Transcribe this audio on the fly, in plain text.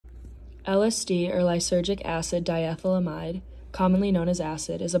LSD, or lysergic acid diethylamide, commonly known as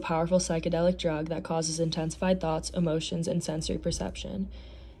acid, is a powerful psychedelic drug that causes intensified thoughts, emotions, and sensory perception.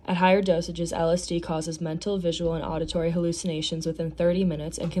 At higher dosages, LSD causes mental, visual, and auditory hallucinations within 30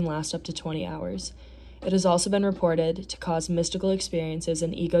 minutes and can last up to 20 hours. It has also been reported to cause mystical experiences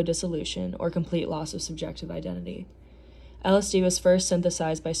and ego dissolution or complete loss of subjective identity. LSD was first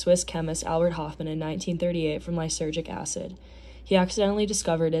synthesized by Swiss chemist Albert Hofmann in 1938 from lysergic acid. He accidentally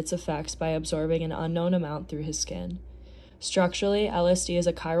discovered its effects by absorbing an unknown amount through his skin. Structurally, LSD is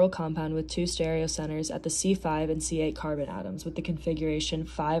a chiral compound with two stereocenters at the C5 and C8 carbon atoms with the configuration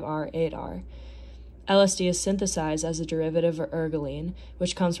 5R8R. LSD is synthesized as a derivative of ergoline,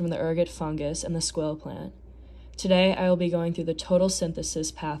 which comes from the ergot fungus and the squill plant. Today, I will be going through the total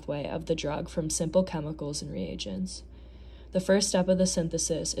synthesis pathway of the drug from simple chemicals and reagents. The first step of the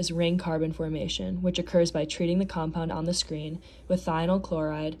synthesis is ring carbon formation, which occurs by treating the compound on the screen with thionyl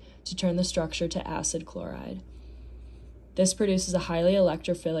chloride to turn the structure to acid chloride. This produces a highly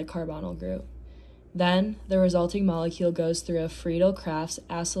electrophilic carbonyl group. Then, the resulting molecule goes through a Friedel-Crafts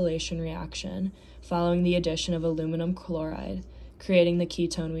acylation reaction, following the addition of aluminum chloride, creating the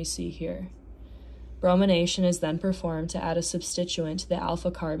ketone we see here. Bromination is then performed to add a substituent, the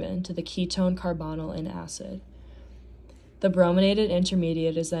alpha carbon, to the ketone carbonyl in acid. The brominated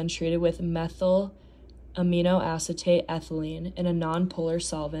intermediate is then treated with methyl aminoacetate ethylene in a nonpolar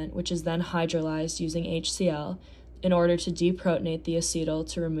solvent, which is then hydrolyzed using HCl in order to deprotonate the acetyl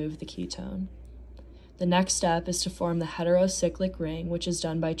to remove the ketone. The next step is to form the heterocyclic ring, which is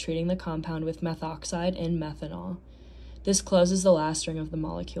done by treating the compound with methoxide in methanol. This closes the last ring of the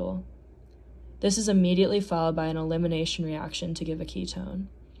molecule. This is immediately followed by an elimination reaction to give a ketone.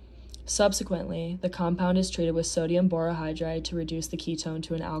 Subsequently, the compound is treated with sodium borohydride to reduce the ketone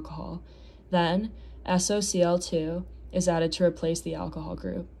to an alcohol. Then, SOCl2 is added to replace the alcohol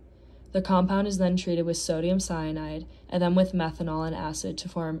group. The compound is then treated with sodium cyanide and then with methanol and acid to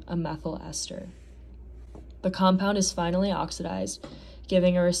form a methyl ester. The compound is finally oxidized,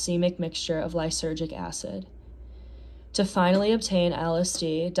 giving a racemic mixture of lysergic acid. To finally obtain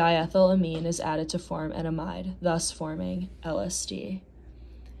LSD, diethylamine is added to form an amide, thus forming LSD,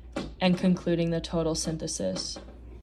 and concluding the total synthesis